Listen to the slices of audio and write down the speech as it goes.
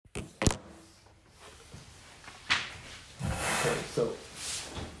So,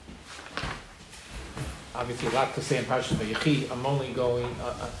 obviously a lot to say in Parshah Viyachi. I'm only going,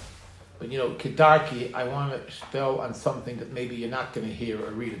 but Kedarki, I want to spell on something that maybe you're not going to hear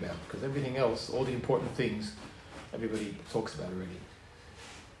or read about, because everything else, all the important things, everybody talks about already.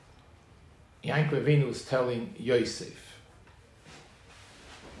 Yankov Avinu was telling Yosef,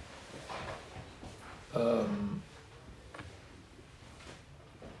 where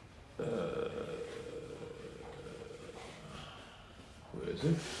is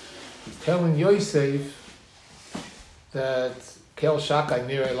it? He's telling Yosef that Kel Shakai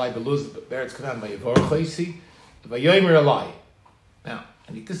Nira Elai Beluz Beretz Kanan Vayivor Choisi Vayomer Elai. Now,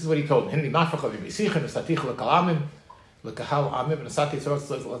 and this is what he told him. Henry Mafrach Avimisichen Esatich Lekalamim Lekahal Amim and Esati Tzorot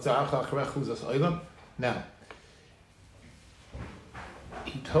Letzarach Achrech Huzas Oilam. Now,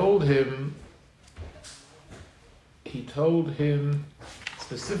 he told him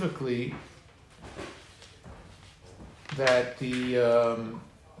specifically that he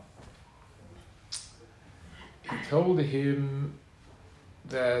told him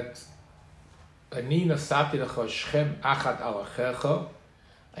that Anina Sati Lecha Shchem Achad Alachecha.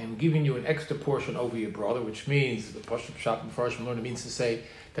 I am giving you an extra portion over your brother, which means the Parshah Pointers means to say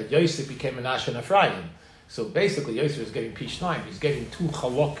that Yosef became Menashe and Ephraim. So basically, Yosef is getting Pishnaim. He's getting 2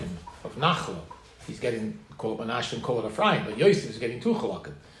 chalokim of Nachla. He's getting called Menashe and called Ephraim, but Yosef is getting 2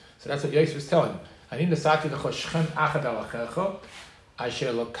 chalokim. So that's what Yosef is telling him. Anina Sati Lecha Shchem Achad Alachecha.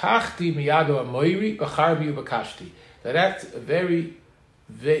 Asher lokachti miyado amoiri b'charbi ubakashti. That's very,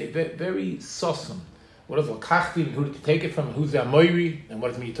 very, very sossum. What does lokachti mean? Who did you take it from? Who's the amoiri? And what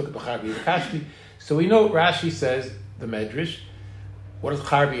does it mean you took it b'charbi ubakashti? So we know Rashi says the Medrash. What does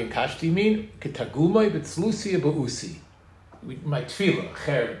charbi and kashti mean? Ketagumai b'tzlusia b'usi. My tefillah,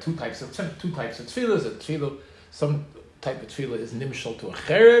 cherev, two types of tefillahs. A tefillah, some type of tefillah is nimshal to a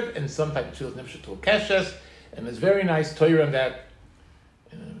cherev, and some type of tefillah is nimshal to a keshes. And there's very nice Torah on that.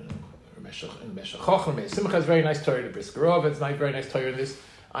 In Meshach Chocham, Simcha has very nice Torah. The Briskerov, it's not very nice Torah in this.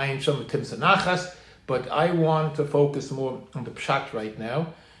 Ayin Shom Timsa Nachas. But I want to focus more on the Pshat right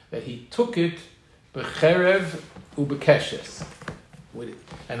now, that he took it b'cherev ubekeshes.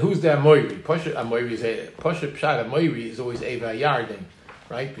 And who's the Amoiri? Posher Pshat Amoiri is always Eva Yarden,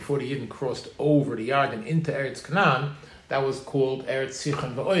 right? Before the Yidden crossed over the Yarden into Eretz Canaan, that was called Eretz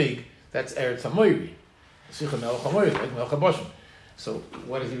Sichon V'Oig. That's Eretz Amoiri. Sichon Melech Amoiri, like Melech HaBoshem. So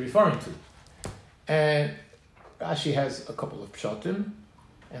what is he referring to? And Rashi has a couple of pshatim,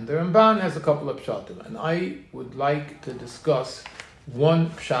 and the Ramban has a couple of pshatim. And I would like to discuss one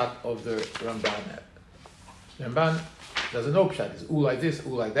pshat of the Ramban. The Ramban doesn't know pshat. It's like this,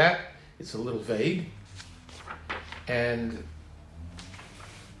 like that. It's a little vague. And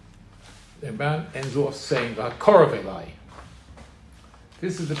the Ramban ends off saying, V'hakarav elai.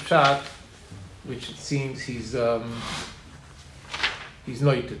 This is the pshat which it seems he's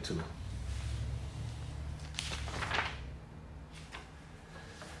noted to.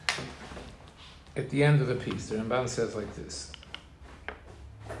 At the end of the piece, the Ramban says like this.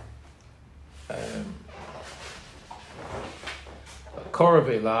 Korav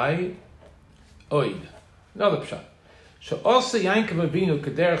elai oid. Another pshat. She'osa Yankov Avinu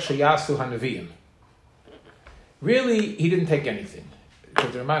kederech sheyasu hanaviyim. Really, he didn't take anything.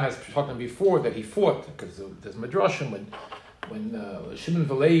 Because the Ramban has talked before that he fought, because there's Midrashim when Shimon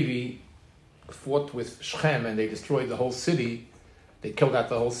Velevi fought with Shechem and they destroyed the whole city, they killed out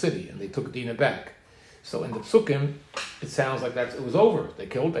the whole city and they took Dinah back. So in the Psukim, it sounds like it was over. They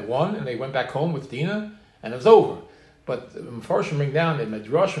won, and they went back home with Dinah, and it was over. But the Mefarshim bring down in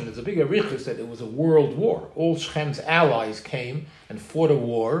Midrashim, there's a big arichus that it was a world war. All Shechem's allies came and fought a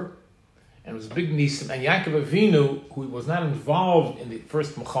war, and it was a big nisim. And Yaakov Avinu, who was not involved in the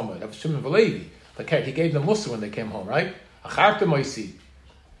first Muhammad, that was Shimon Velevi, he gave them Musa when they came home, right? Acharta Moisi.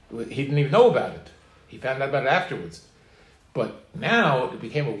 He didn't even know about it. He found out about it afterwards. But now it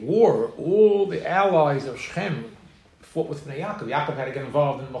became a war. All the allies of Shechem fought with Yaakov. Yaakov had to get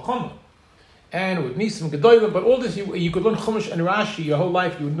involved in Muhammad. And with Nisim Gedolim, but all this, you could learn Chumash and Rashi your whole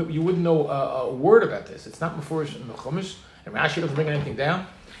life, you wouldn't know a word about this. It's not Mefurish in the Chumash, and Rashi doesn't bring anything down,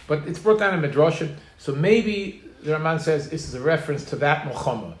 but it's brought down in Midrashim. So maybe the Ramban says this is a reference to that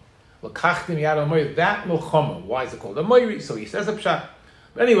Muhammad. That Muhammad. Why is it called Amoiri? So he says a pshat.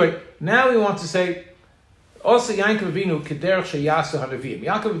 But anyway, now we want to say, also Yaakov Avinu kederech sheyasu hanavim.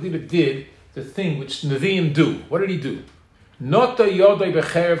 Yaakov Avinu did the thing which Nevi'im do. What did he do? Nota yodai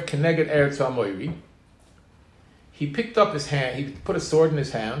becherev keneged eretz ha'amoiri. He picked up his hand. He put a sword in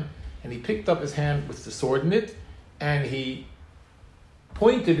his hand, and he picked up his hand with the sword in it, and he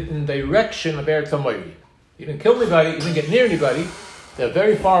pointed it in the direction of Eretz ha'amoiri. He didn't kill anybody. He didn't get near anybody. They're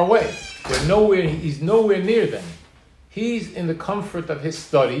very far away. He's nowhere near them. He's in the comfort of his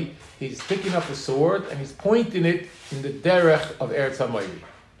study. He's picking up a sword and he's pointing it in the derech of Eretz HaMoiri.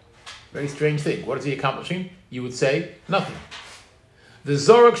 Very strange thing. What is he accomplishing? You would say, nothing. The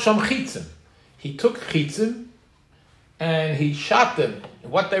Zorok Sham Chitzim. He took Chitzim and he shot them. In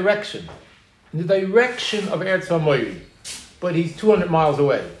what direction? In the direction of Eretz HaMoiri. But he's 200 miles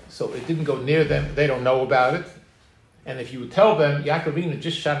away. So it didn't go near them. They don't know about it. And if you would tell them, Yaakov Avinu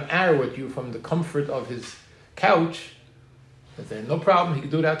just shot an arrow at you from the comfort of his couch, they say, no problem, he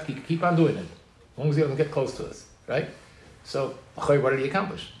can do that, he can keep on doing it. As long as he doesn't get close to us. Right? So, what did he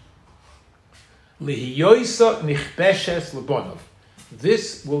accomplish? Lihiyoisa nichbeshes lebonov.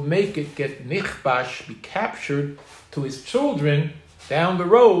 This will make it get nichbash, be captured to his children down the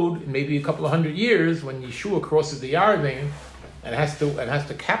road, in maybe a couple of 100 years, when Yeshua crosses the Yarden and has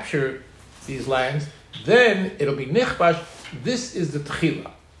to capture these lands. Then it'll be nichbash. This is the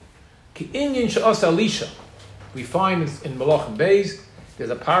tchila. Ki inyan she'asa Elisha. We find in Malachim Beis, there's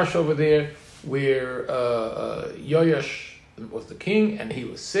a parsha over there where Yoash was the king and he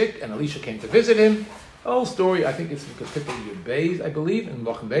was sick and Elisha came to visit him. The whole story, I think it's in Kapitel Yud Beis, I believe, in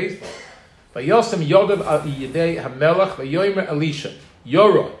Malachim Beis. Vayosem Yodav al Yedei HaMelech Vayomer Elisha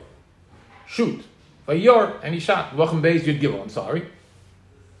Yora, shoot. Vayor, and he shot. Malachim Beis Yud Gimel. I'm sorry.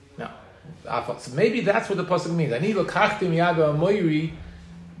 So maybe that's what the pasuk means. I need lokachti miyad ha'moiri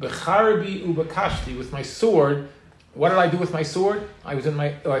b'charbi ubakashti, with my sword. What did I do with my sword? I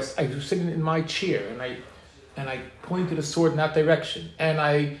was sitting in my chair and I pointed a sword in that direction and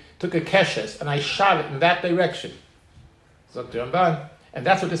I took a keshes and I shot it in that direction. So and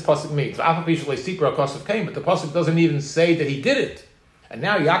that's what this pasuk means. But the pasuk doesn't even say that he did it. And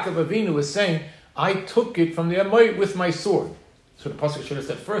now Yaakov Avinu is saying, I took it from the Amoy with my sword. So the pasuk should have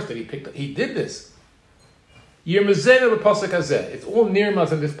said first that he did this. Yirmazeh pasuk hazeh. It's all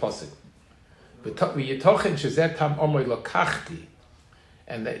nirmaz in this pasuk. V'yitochen shezeh tam omoy lokachti,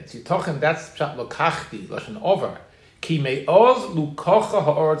 and yitochen that's pshat lokachti lashon over. Ki me'oz lukocha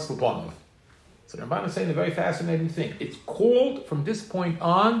ha'oretz l'bonov. So the Ramban is saying a very fascinating thing. It's called from this point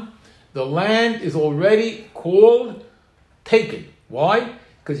on. The land is already called taken. Why?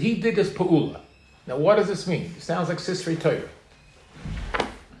 Because he did this pa'ula. Now, what does this mean? It sounds like Sisrei Torah.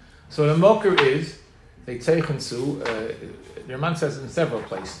 So the mocker is, they zeichen zu, the Ramban says in several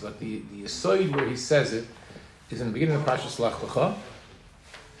places, but the Yesod where he says it is in the beginning of Parshas Lech Lecha.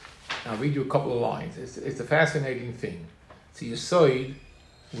 I'll read you a couple of lines. It's a fascinating thing. It's a Yesod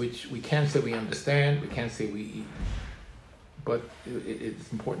which we can't say we understand, we can't say we eat, but it's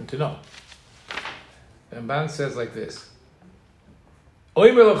important to know. The Ramban says like this: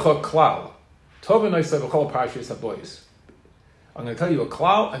 Oimer lecha klal, tov v'noisei v'chol parshas habois. I'm going to tell you a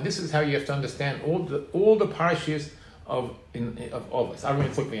klal, and this is how you have to understand all the parshas of us. I'm going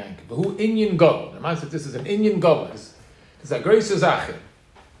to look behind. But who inyan gadol? The man says this is an inyan gadol. It's a greisa zacher.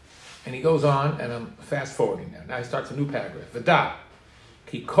 And he goes on, and I'm fast forwarding now. Now he starts a new paragraph. V'da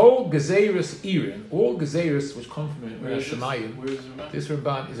ki kol gezeiros irin, all gezeiros which come from Shemayim. This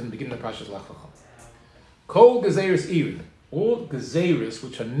Ramban is in the beginning of Parshas Lech Lecha. Kol gezeiros irin, all gezeiros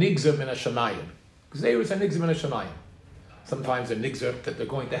which are nigzar min Shemayim. Gezeiros are nigzar min Shemayim. Sometimes they're nigzar that they're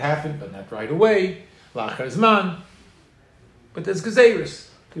going to happen, but not right away. Lachar zman. But there's gezeiros.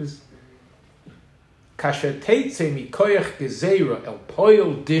 There's kasher teitze mikoyach gezeira el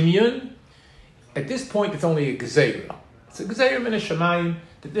poil dimyon. At this point, it's only a gezeira. It's a gezeira min Shemayim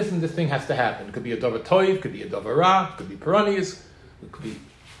that this and this thing has to happen. It could be a davar toiv, it could be a davar ra, it could be peronius, it could be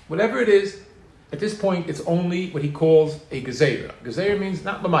whatever it is. At this point, it's only what he calls a gezeira. Gezeira means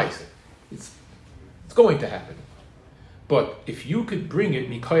not lemaisa. It's going to happen. But if you could bring it,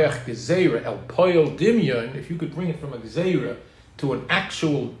 mikoyach gezeira el poil dimyon, if you could bring it from a gezeira to an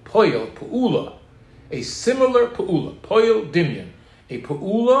actual poil, pu'ula, a similar pu'ula, poil dimyon, a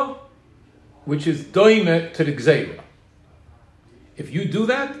pu'ula which is doime to the gezeira. If you do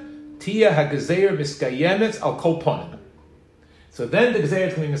that, tia ha-gezeira miskayemetz al kol ponim. So then the gezeira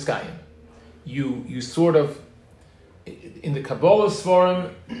is going to be miskayem. You sort of, in the Kabbalah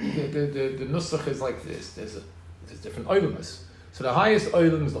Sforim, the nusach is like this. There's different oilemas. So the highest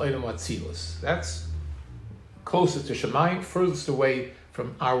oilem is the oilem atzilus. That's closest to Shemayim, furthest away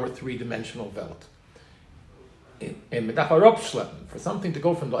from our three-dimensional Welt. In Medach for something to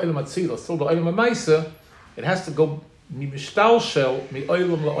go from the oilem atzilus to the oilem amaisa, it has to go mishtal shel mi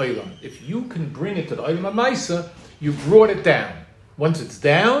oilem la oilem. If you can bring it to the oilem amaisa, you brought it down. Once it's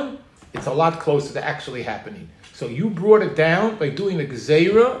down, it's a lot closer to actually happening. So you brought it down by doing a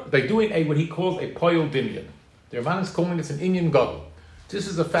gezeira, by doing what he calls a poil dimyon. The Ramban is calling this an inyan gadol. This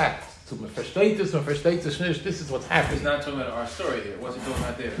is a fact. So this is what's happening. He's not talking about our story here. What's he talking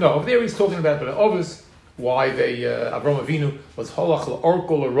about there? No, over there he's talking about, but obvious, why they Avraham Avinu was holach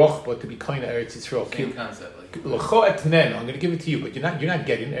l'orkol l'rochba to be kind of Eretz Yisrael. Same concept. Like L'cho etnen, I'm going to give it to you, but you're not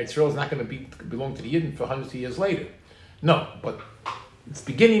getting it. Eretz Yisrael is not going to belong to the Yidden for hundreds of years later. No, but it's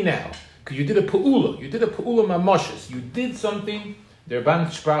beginning now because you did a pu'ula. You did a pu'ula mamoshes. You did something. Der Ban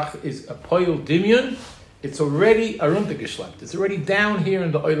Sprach is a poil dimyon. It's already aruntegeschlept. It's already down here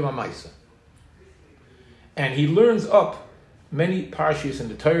in the Olam HaMaisa. And he learns up many parshas in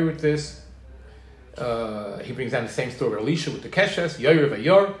the Torah with this. He brings down the same story with Elisha with the Keshes, Yoyer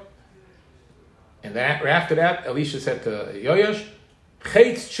v'Yor. And then after that, Elisha said to Yoyash,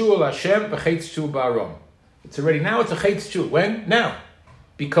 Chetz tshu al Hashem v'chetz tshu ba'arom. It's already now, it's a chetz tshu. When? Now.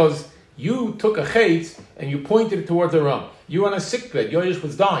 Because you took a chetz and you pointed it towards Aram. You were on a sickbed, Yoyash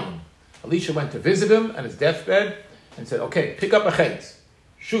was dying. Elisha went to visit him on his deathbed and said, okay, pick up a chetz,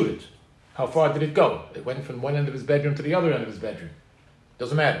 shoot it. How far did it go? It went from one end of his bedroom to the other end of his bedroom.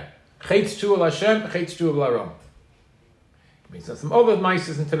 Doesn't matter. Chetz tshu al Hashem, chetz tshu al Aram. It means that some other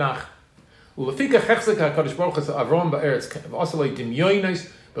mices in Tanakh. Ulefika chechzek HaKadosh Baruch Hu Avram ba'eretz v'asalei dimyonos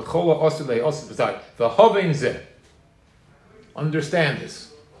b'chol ha'asalei asalei b'zai v'hovein zeh. Understand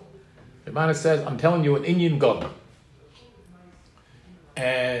this. The man says, I'm telling you an Indian God.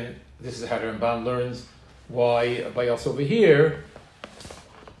 And this is how the Ramban learns why by us over here.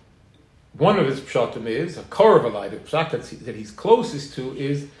 One of his pshatim is a korvalai. The pshat that he's closest to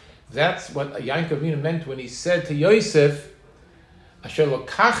is that's what Yaakov Avinu meant when he said to Yosef, Asher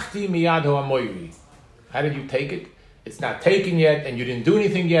lokachti miyad ha'amoyri. How did you take it? It's not taken yet, and you didn't do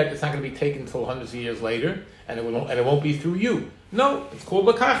anything yet. It's not going to be taken until hundreds of years later, and it won't be through you. No, it's called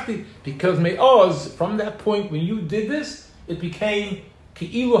lokachti because me'oz. From that point when you did this, it became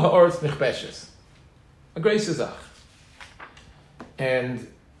ki'ilu ha'aretz nichbeshes, a grace zach. And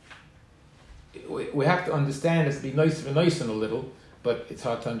we have to understand this. Be nice and nice a little, but it's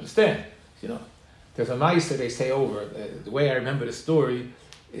hard to understand. You know. There's a mice that they say over. The way I remember the story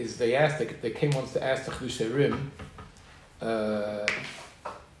is they came once to ask the Chlusherim.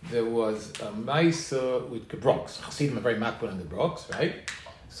 There was a mice with gebroks. Chassidim are very makbul on gebroks, right?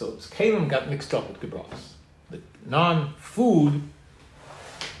 So Kalim got mixed up with gebroks. The non-food,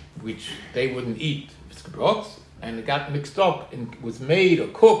 which they wouldn't eat, is gebroks, and it got mixed up and was made or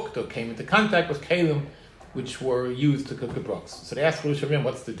cooked or came into contact with Kalim, which were used to cook gebroks. So they asked Chlusherim,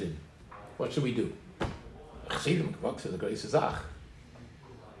 what's the din? What should we do? Chassidim gebroks is a great zach.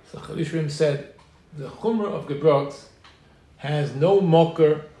 So Chlusherim said the chumrah of gebroks has no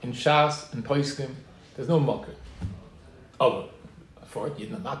mocker in Shas and Poskim. There's no mocker. Oh, for it,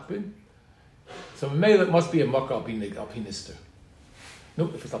 you'd not been. So maybe it must be a mocker alpinister. No,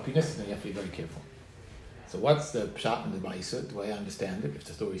 if it's alpinister, then you have to be very careful. So what's the pshat in the Maisa, the way I understand it, if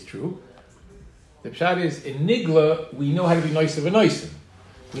the story is true? The pshat is, in Nigla, we know how to be nicer and nicer.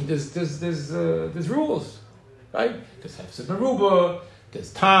 I mean, there's rules, right? There's Hefzid Meruba,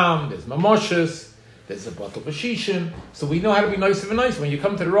 there's Tam, there's Mamoshes, there's a bottle of Shishim. So we know how to be nicer and nicer. When you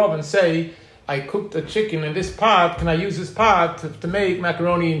come to the Rav and say, I cooked a chicken in this pot, can I use this pot to make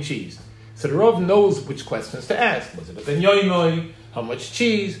macaroni and cheese? So the Rav knows which questions to ask. Was it a ben yoinoi? How much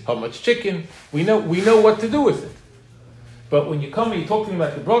cheese? How much chicken? We know what to do with it. But when you come and you talk to me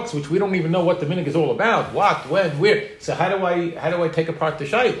about the brooks, which we don't even know what the minhag is all about, what, when, where. So how do I take apart the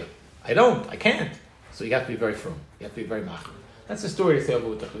shayla? I can't. So you have to be very firm. You have to be very machmir. That's the story to say over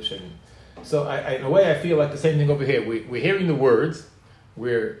with the Chlusherim. So in a way, I feel like the same thing over here. We're hearing the words,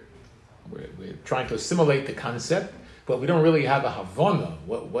 we're trying to assimilate the concept, but we don't really have a havana.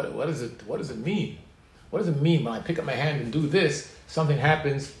 What does it mean? What does it mean when I pick up my hand and do this? Something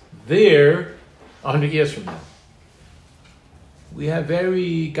happens there 100 years from now. We have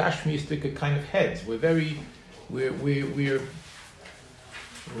very gashmistic kind of heads. We're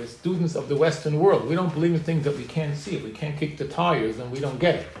students of the Western world. We don't believe in things that we can't see. If we can't kick the tires, then we don't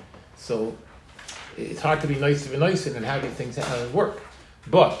get it. So it's hard to be nicer and nicer and how these things work.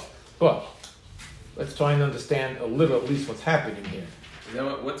 But let's try and understand a little, at least, what's happening here. Is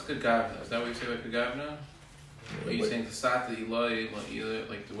that what's Gagavna? Is that what you say about Gagavna? Are you saying to start the Eloi,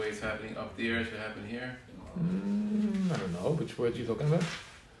 like the way it's happening up there should happen here? I don't know. Which words are you talking about?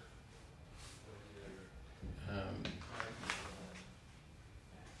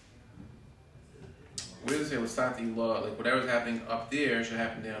 Where does it say Lasati law? Like whatever's happening up there should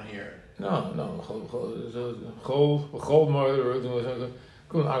happen down here. No.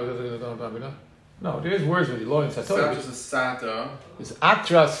 No, there's words with the law inside. Sata is a sata. It's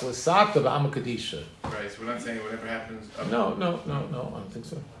atras l'sata b'amakadisha. Right, so we're not saying whatever happens up No, I don't think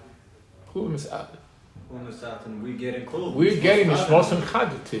so. Chulum is We're getting We're getting mishmos and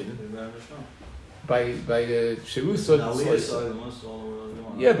chadatin. by the Cherusa.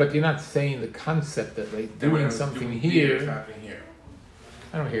 Yeah, but you're not saying the concept that like doing something here.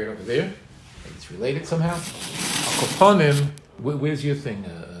 I don't hear it over there. It's related somehow. Akoponim, where's your thing?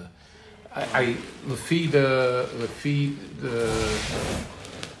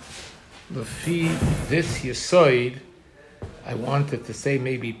 This Yesoid, I wanted to say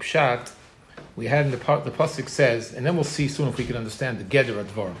maybe Pshat. We had in the pasuk says, and then we'll see soon if we can understand the Geder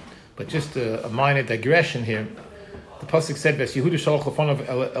Advar. But just a minor digression here. The pasuk said, "Ves Yehuda Shalach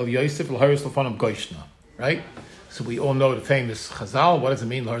Lefonav El Yosef L'Haris Lefonav Goishna." Right. So we all know the famous Chazal. What does it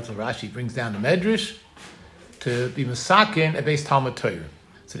mean? Rashi brings down the Medrash to be Masakin at base Talmud Torah.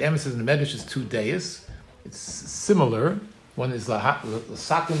 So the emphasis in the Medrash is 2 days. It's similar. One is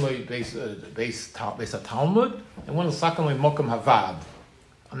Lasakin Loi base Talmud, and one is Lasakin Loi Mokum Havad.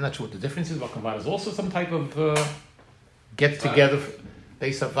 I'm not sure what the difference is. Mokum Havad is also some type of get together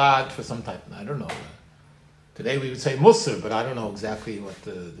base Havad for some type. I don't know. Today we would say Musar, but I don't know exactly what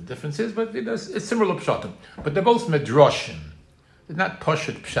the difference is, but it's similar to Pshatim. But they're both Medrashim. They're not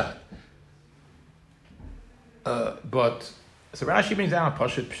Pashat Pshat. But, so Rashi brings down a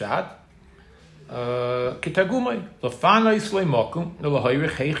Pashat Pshat.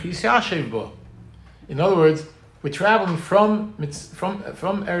 In other words, we're traveling from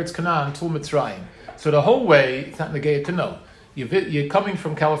Eretz Canaan to Mitzrayim. So the whole way, it's not negated to know. You're coming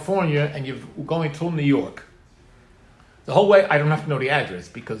from California and you're going to New York. The whole way, I don't have to know the address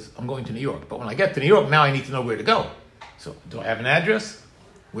because I'm going to New York. But when I get to New York, now I need to know where to go. So, do I have an address?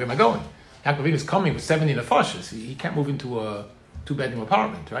 Where am I going? Yaakov is coming with 70 nefashos. He can't move into a 2-bedroom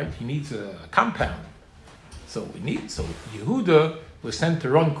apartment, right? He needs a compound. So Yehuda was sent to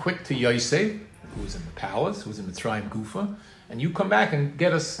run quick to Yosef, who was in the palace, who was in Mitzrayim Gufa, and you come back and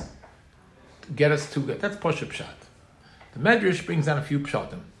get us to that's Pasha Pshat. The Medrash brings down a few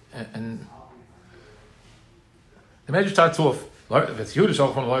Pshatim, and the Medrash starts off, it's Yehuda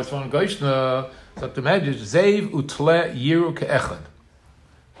Shalach from Lefonav Goishna, that the Medrash, Zeiv utle yiru ke'echad.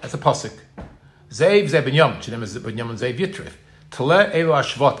 That's a pasuk. Zeiv ze Binyamin, shenem is Binyamin Zeiv Yitref. Tele elu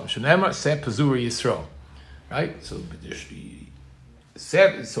ashvatim, shenem se pazur Yisrael. Right? So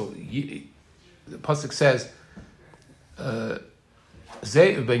the pasuk says,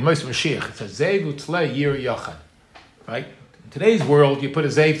 Zeiv by Moshe Mashiach. It says Zeiv utle yiru yachad. Right? In today's world, you put a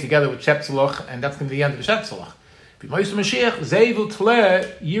Zeiv together with Shepzelach, and that's going to be the end of the Shepzelach. Moshe Mashiach, Zeiv utle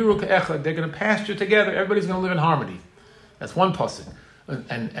yiru ke'echad. They're going to pasture together. Everybody's going to live in harmony. That's one pasuk.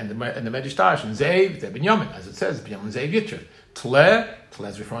 And the Medrash Tarish and Zeiv, they're Binyamin, as it says, Binyamin Zeiv Yitref. Tle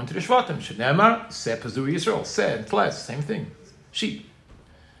is referring to the Shvatim. Shenemar, Se Pazur Yisrael. Se and Tle, it's the same thing. Sheep.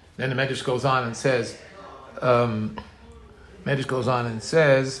 Then the Medrash goes on and says,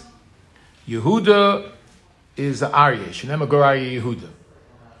 Yehuda is an Aryeh. Shenemar Gor Aryeh Yehuda.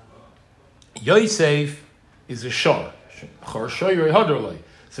 Yosef is a Shor. Chor Shoyer Hadrolei.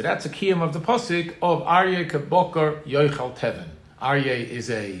 So that's a kiyum of the pasuk of Aryeh Kebokar Yoichal Teven. Aryeh is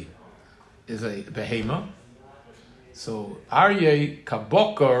a behema. So Aryeh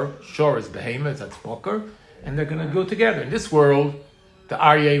Kabokar, Shor is behema, that's Bokar, and they're going to go together. In this world, the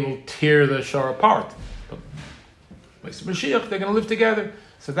Aryeh will tear the Shor apart. But with Mashiach, they're going to live together.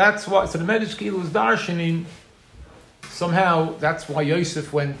 So that's why. So the Medrash Kilu was darshaning. Somehow that's why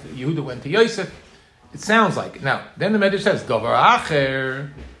Yehuda went to Yosef. It sounds like it. Now, then the Medrash says, Dovar Acher.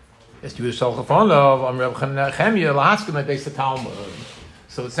 So it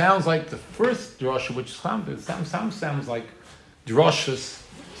sounds like the first drasha, which some sounds like drashas,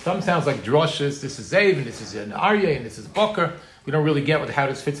 some sounds like drashas. This is Zeiv, and this is an Aryeh, and this is Bokar. We don't really get how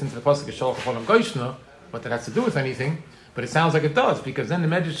this fits into the pasuk of Shalach Lefonav Goishna, what that has to do with anything. But it sounds like it does, because then the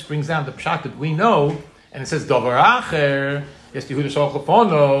Medrash brings down the pshat that we know, and it says Dovar Acher, Yes Yehuda Shalach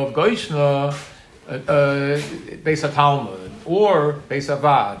Lefonav Goishna, Beis HaTalmud or Beis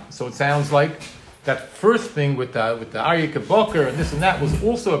Avad. So it sounds like that first thing with the Aryeh Keboker and this and that was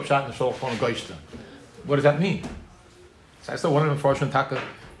also a pshat in the Shalach Lefonav Goishna. What does that mean? So I saw one of the Farshah Taka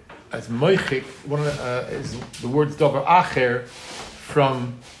as Moichik. One of is the words Dover Acher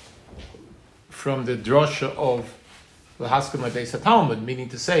from the drasha of the Haskim Beis HaTalmud, meaning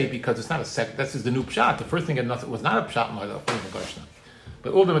to say because it's not a second. This is the new pshat. The first thing was not a pshat in the Shalach Lefonav Goishna.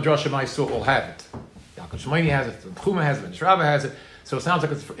 But all the Midrashim I saw all have it. Yaakov Shemaini has it, Chuma has it, and Shrava has it. So it sounds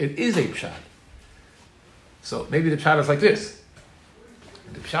like it is a pshat. So maybe the pshat is like this.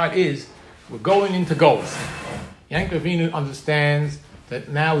 The pshat is, we're going into Golus. Yaakov Avinu understands that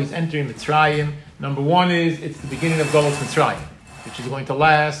now he's entering Mitzrayim. Number one is, it's the beginning of Golus Mitzrayim, which is going to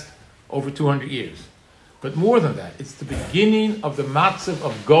last over 200 years. But more than that, it's the beginning of the matzav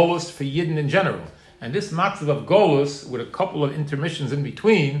of Golus for Yidden in general. And this matzav of Golus, with a couple of intermissions in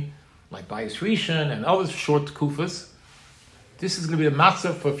between, like Bayis Rishon and other short kufas, this is going to be a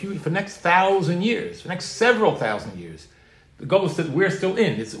matzah for the next 1,000 years, for the next several thousand years. The goals that we're still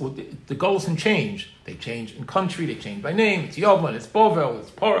in, the goals can change. They change in country, they change by name. It's Yovan, it's Bovel, it's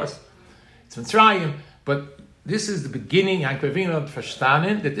Porus, it's Mitzrayim. But this is the beginning,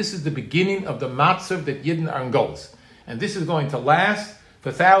 that this is the beginning of the matzah that Yidden are in goals. And this is going to last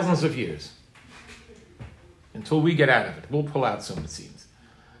for thousands of years. Until we get out of it. We'll pull out some, it seems.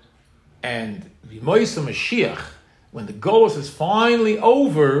 And V'moisa Mashiach, when the goals is finally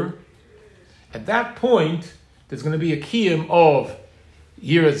over, at that point, there's going to be a kiyum of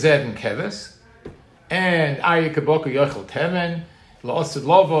Yira Zed and Keves, and Aryeh Kabaka Yochel Temen, La'osid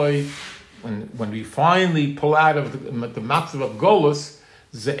Lovoi, when we finally pull out of the matzav of Golus,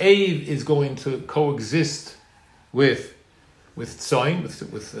 Ze'ev is going to coexist with Tzoin,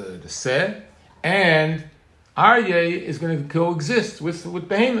 with the Seh, and Aryeh is going to coexist with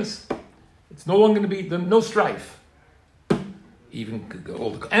Behemoths. It's no longer going to be no strife. Even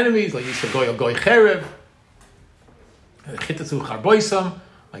all the enemies, like Yisrael Goy Goy Cherev, Chitatzu Charboisam,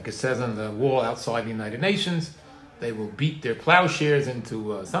 like it says on the wall outside the United Nations, they will beat their plowshares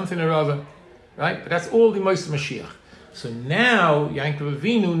into something or other, right? But that's all the Moshe Mashiach. So now Yankov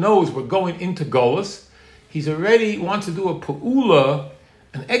Avinu knows we're going into Golus. He's already wants to do a Pa'ula,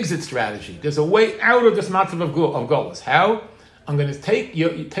 an exit strategy. There's a way out of this matzav of Golus. How? I'm going to take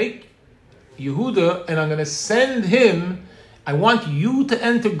Yehuda and I'm going to send him. I want you to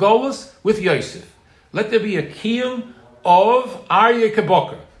enter Golus with Yosef. Let there be a kiyum of Aryeh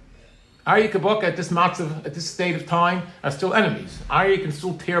Kabokar. Aryeh Kabokar at this matzav, at this state of time, are still enemies. Aryeh can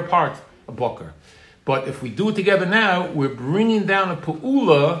still tear apart a Bokar. But if we do it together now, we're bringing down a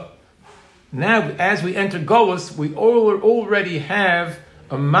Pa'ula. Now, as we enter Golus, we already have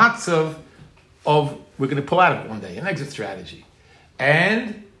a matzav of, we're going to pull out of it one day, an exit strategy.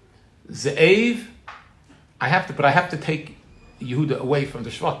 And Ze'ev, I have to take Yehuda away from the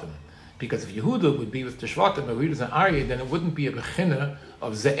Shvatim. Because if Yehuda would be with the Shvatim, Yehuda's an Aryeh, then it wouldn't be a bechina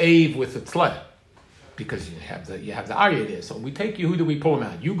of Ze'ev with the Tzleh. Because you have the Aryeh there. So we take Yehuda, we pull him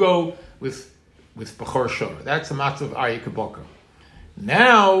out. You go with Bechor Shor. That's a matzah of Aryeh Kabokar.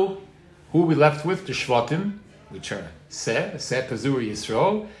 Now, who are we left with? The Shvatim, which are Seh Pazuri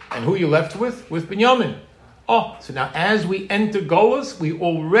Yisrael. And who are you left with? With Binyamin. Oh, so now as we enter Golus, we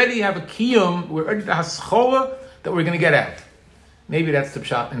already have a kiyum, we're already the haschola that we're going to get out. Maybe that's the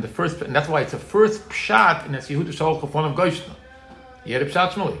pshat in the first, and that's why it's the first pshat in this Yehuda Shalach Chafon of Goshna. You had a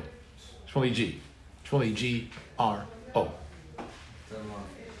pshat Shmuley. Shmuley G. Shmuley G-R-O.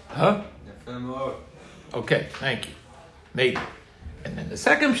 Huh? Okay, thank you. Maybe. And then the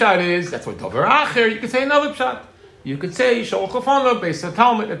second pshat is, that's what Dover Acher, you could say another pshat. You could say Shalach Chafon based on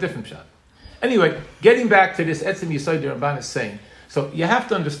Talmud, a different pshat. Anyway, getting back to this Etzem Yisod Ramban is saying, so you have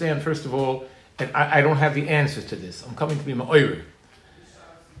to understand, first of all, and I don't have the answers to this. I'm coming to be ma'oyer.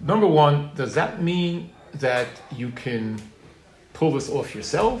 Number one, does that mean that you can pull this off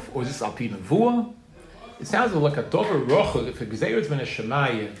yourself, or is this al pi nevuah? It sounds like a dover rochel, if a gzeiras ben a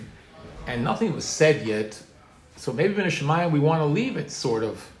shemayim, and nothing was said yet, so maybe ben a shemayim we want to leave it sort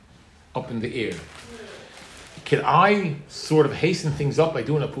of up in the air. Can I sort of hasten things up by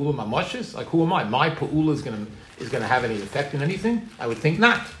doing a pa'ula mamashis? Like, who am I? My pa'ula is going to have any effect in anything? I would think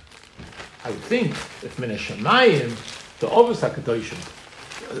not. I would think if min hashamayim, the ovos hakadoshim,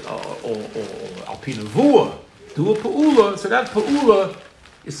 or al pi nevuah, do a pa'ula, so that pa'ula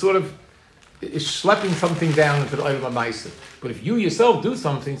is sort of is schlepping something down into the olam ha'maisa. But if you yourself do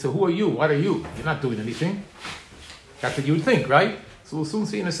something, so who are you? What are you? You're not doing anything. That's what you would think, right? So we'll soon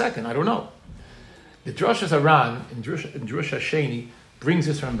see in a second. I don't know. The Drush Haran in Drush Hasheni brings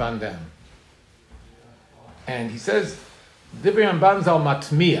this Ramban down. And he says, Divrei Ramban zal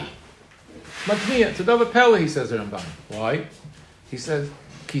matmiya. Matmiya, it's a dove pella, he says the Ramban. Why? He says,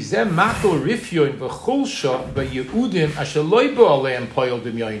 Ki zeh mato rifyoin v'chulsha b'yehudim asher loy bo aleim poyel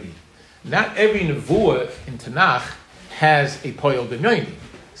b'myoini. Not every nevuah in Tanakh has a poyel b'myoini.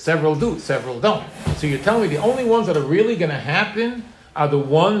 Several do, several don't. So you're telling me the only ones that are really going to happen are the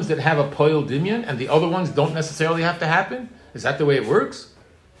ones that have a poyel dimyan, and the other ones don't necessarily have to happen? Is that the way it works?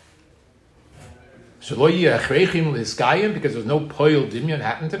 Because there's no poyel dimyan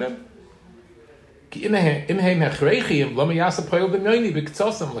happen to them? If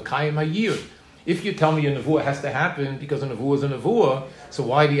you tell me a nevuah has to happen because a nevuah is a nevuah, so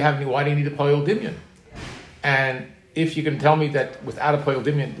why do you need a poyel dimyan? And if you can tell me that without a poyel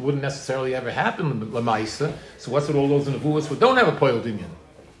dimyan, it wouldn't necessarily ever happen lamaisa, so what's with all those nevuahs who don't have a poyel dimyan?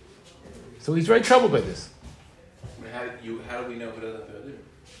 So he's very troubled by this. How do we know who doesn't have poyel dimyan?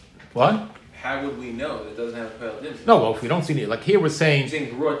 What? how would we know that it doesn't have a Pel Dim? No, well, if we don't see it, like here we're saying... You're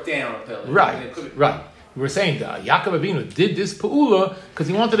saying brought down a Pel Dim. Right. We're saying that Yaakov Avinu did this Pa'ula because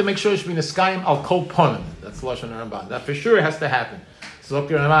he wanted to make sure it should be Neskayim al Kol Ponim. That's Lashon Ramban. That for sure has to happen. So up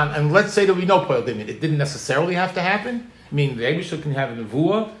here, and let's say that we know Pel Dim. It didn't necessarily have to happen. I mean, the Eibishter can have a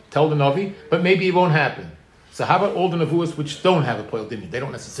Nevuah, tell the Navi, but maybe it won't happen. So how about all the Nevuahs which don't have a Pel Dim? They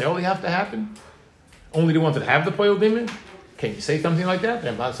don't necessarily have to happen? Only the ones that have the Pel Dim? Can you say something like that?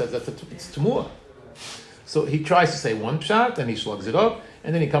 Ramban says it's Tumua. So he tries to say one pshat, and he slugs it up,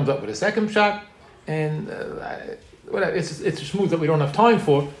 and then he comes up with a second pshat, and it's a shmooze that we don't have time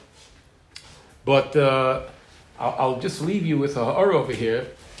for. But I'll just leave you with a ha'ara over here,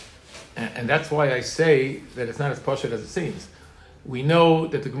 and that's why I say that it's not as pashut as it seems. We know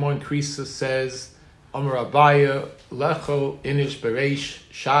that the Gemara in Krisa says, Amar Abaya, Lecho, Inish, Bereish,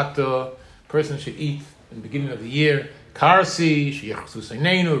 Shata, person should eat in the beginning of the year, Karsi, Sheyechsu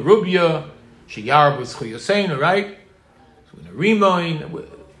Seinenu, Rubya, Sheyarbu Zchuyoseinu, right? So in a Rimoin,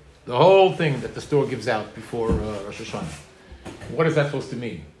 the whole thing that the store gives out before Rosh Hashanah. What is that supposed to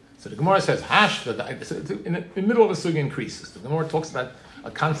mean? So the Gemara says, in the middle of the Sugya increases. The Gemara talks about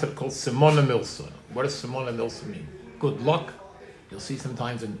a concept called Simona Milsa. What does Simona Milsa mean? Good luck. You'll see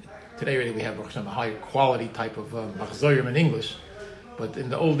sometimes, today already we have a higher quality type of machzorim in English. But in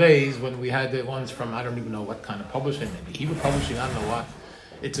the old days, when we had the ones from, I don't even know what kind of publishing, maybe Hebrew publishing, I don't know what.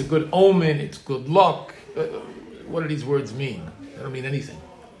 It's a good omen, it's good luck. What do these words mean? They don't mean anything.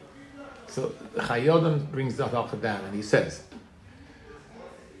 So the Chayyodam brings the halakha down, and he says,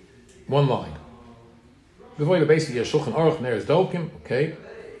 one line. The way the basic Shulchan Aruch Neres Dolkim, okay.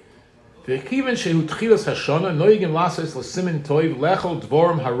 The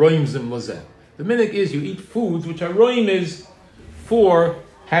minhag is you eat foods which are roim is for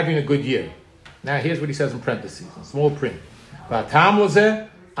having a good year. Now here's what he says in parentheses, in small print. V'atam lozeh,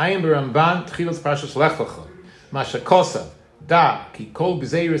 ayim b'Ramban tchilas parshas Lech Lecha. Mashakosa, da, ki kol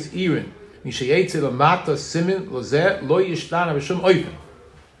gzeiris irin, mishayetze lamata simin lozeh, lo yishtana v'shum oifen.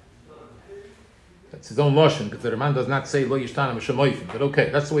 That's his own lashon, because the Ramban does not say lo yishtana v'shum oifen. But okay,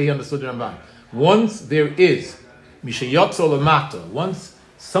 that's the way he understood the Ramban. Once there is mishayotzo lamata, once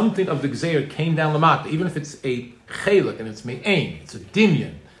something of the gzeir came down lamata, even if it's a chelik and it's me'ain, it's a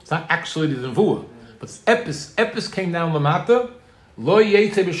dimyan, it's not actually the nevuah, but it's epis came down lamata, lo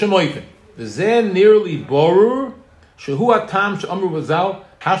yete b'shem oifen. The zeh nearly borur, shehu atam she'amru v'zal,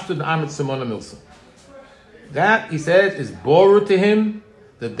 hashtud amet simona milsa. That, he says, is borur to him,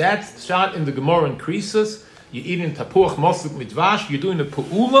 that's shot in the Gemara in Krisus. You're eating tapuach mosuk midvash, you're doing a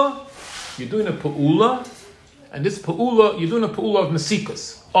pa'ula, and this pa'ula, you're doing a pa'ula of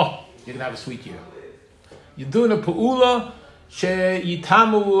mesikus. Oh, you're going to have a sweet year. You're doing a pa'ula she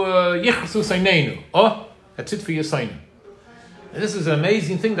yitamu yichsu sainenu. Oh, that's it for your sainu. And this is an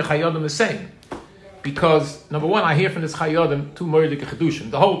amazing thing the Chayyodam is saying. Because, number one, I hear from this Chayyodam two Moedik Chedushim.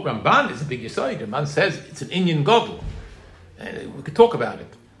 The whole Ramban is a big Yesod. The Ramban says it's an Inyan Gadol. And we could talk about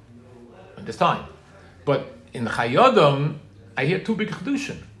it at this time. But in the Chayyodam, I hear two big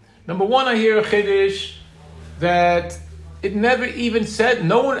Chedushim. Number one, I hear a Chiddush that it never even said,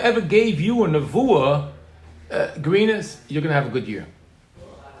 no one ever gave you a Nevuah, Greenes, you're going to have a good year.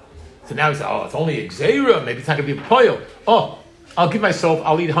 So now he says, it's only a Gzeira, maybe it's not going to be a Poil. Oh,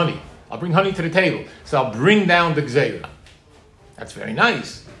 I'll eat honey. I'll bring honey to the table. So I'll bring down the Gzeira. That's very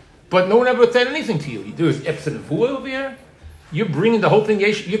nice. But no one ever said anything to you. You do is Epson Nevuah over here. You're bringing the whole thing,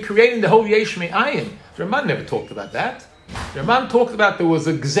 you're creating the whole Yesh Me'ayin. The Ramban never talked about that. The Ramban talked about there was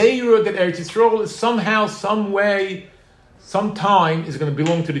a Gzeira that Eretz Yisrael is somehow, some way, sometime is going to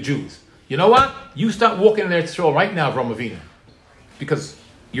belong to the Jews. You know what? You start walking in Eretz Yisrael right now, Avram Avinu, because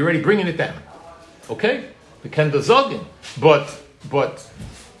you're already bringing it down. Okay? The Kenda Zogin. But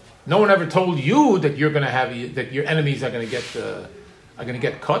no one ever told you that you're going to have, that your enemies are going to get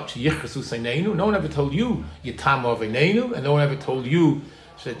cut. Yichresu Seinenu. No one ever told you Yitam Aveinenu, and no one ever told you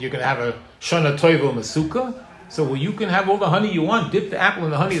that you're going to have a Shana Toivo Masuka. So you can have all the honey you want, dip the apple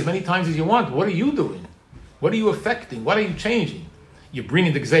in the honey as many times as you want. What are you doing? What are you affecting? What are you changing? You're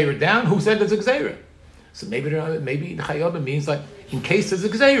bringing the Gzeira down? Who said there's a Gzeira? So maybe the Chayyodam means like, in case there's a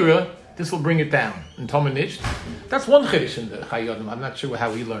Gzeira, this will bring it down. And Tomanish, that's one Chiddush in the Chayyodam. I'm not sure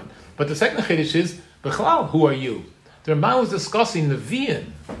how he learned. But the second Chiddush is, B'chlal, who are you? The Ramban was discussing the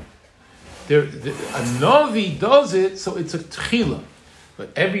Vian. A Navi does it, so it's a Tchila. But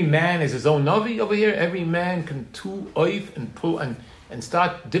every man is his own Navi over here. Every man can oif and pull and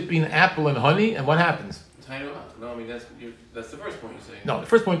start dipping apple in honey, and what happens? No, I mean that's the first point you're saying. No, the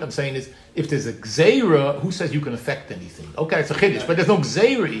first point I'm saying is if there's a Gzeira, who says you can affect anything? Okay, it's a Chiddush, but there's no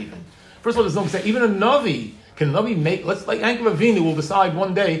Gzeira even. First of all, there's no Gzeira. Even a Navi Can Navi make? Let's like Yankov Avinu will decide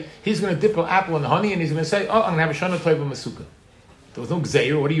one day he's going to dip an apple in honey and he's going to say, "Oh, I'm going to have a shana tova masuka." There was no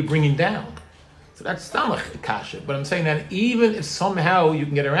gzeir. What are you bringing down? So that's stomach kasha. But I'm saying that even if somehow you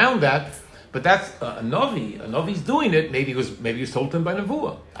can get around that, but that's a Navi. A Navi's doing it. Maybe he was told to him by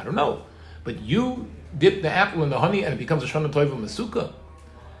Nevuah. I don't know. But you dip the apple in the honey and it becomes a shana tova masuka.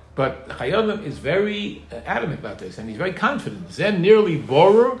 But Chayyim is very adamant about this, and he's very confident. Zen nearly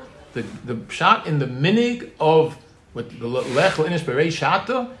borer the shot in the minig of what the lech l'inish berei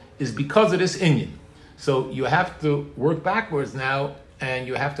shata is because of this inyan. So you have to work backwards now, and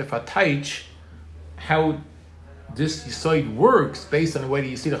you have to fatayich how this yisoid works based on the way that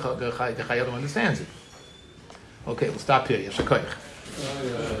you see the Chayyim understands it. Okay, we'll stop here.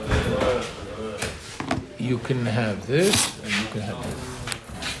 You can have this, and you can have this.